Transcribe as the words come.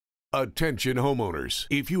Attention homeowners.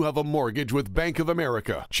 If you have a mortgage with Bank of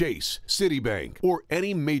America, Chase, Citibank, or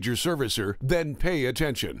any major servicer, then pay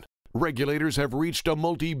attention. Regulators have reached a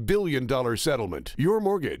multi-billion-dollar settlement. Your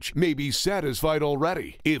mortgage may be satisfied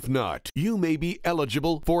already. If not, you may be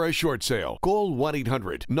eligible for a short sale. Call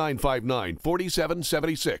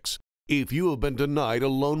 1-800-959-4776. If you have been denied a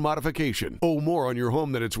loan modification, owe more on your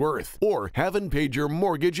home than it's worth, or haven't paid your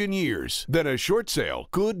mortgage in years, then a short sale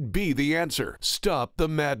could be the answer. Stop the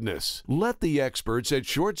madness. Let the experts at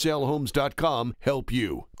shortsalehomes.com help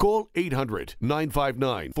you. Call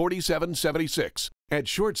 800-959-4776. At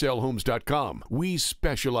shortsalehomes.com, we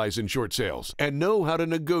specialize in short sales and know how to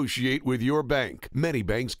negotiate with your bank. Many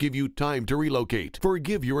banks give you time to relocate,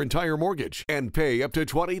 forgive your entire mortgage, and pay up to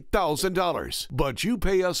 $20,000. But you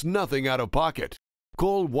pay us nothing out of pocket.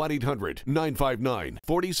 Call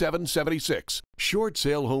 1-800-959-4776.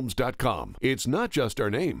 shortsalehomes.com. It's not just our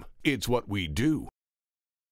name, it's what we do.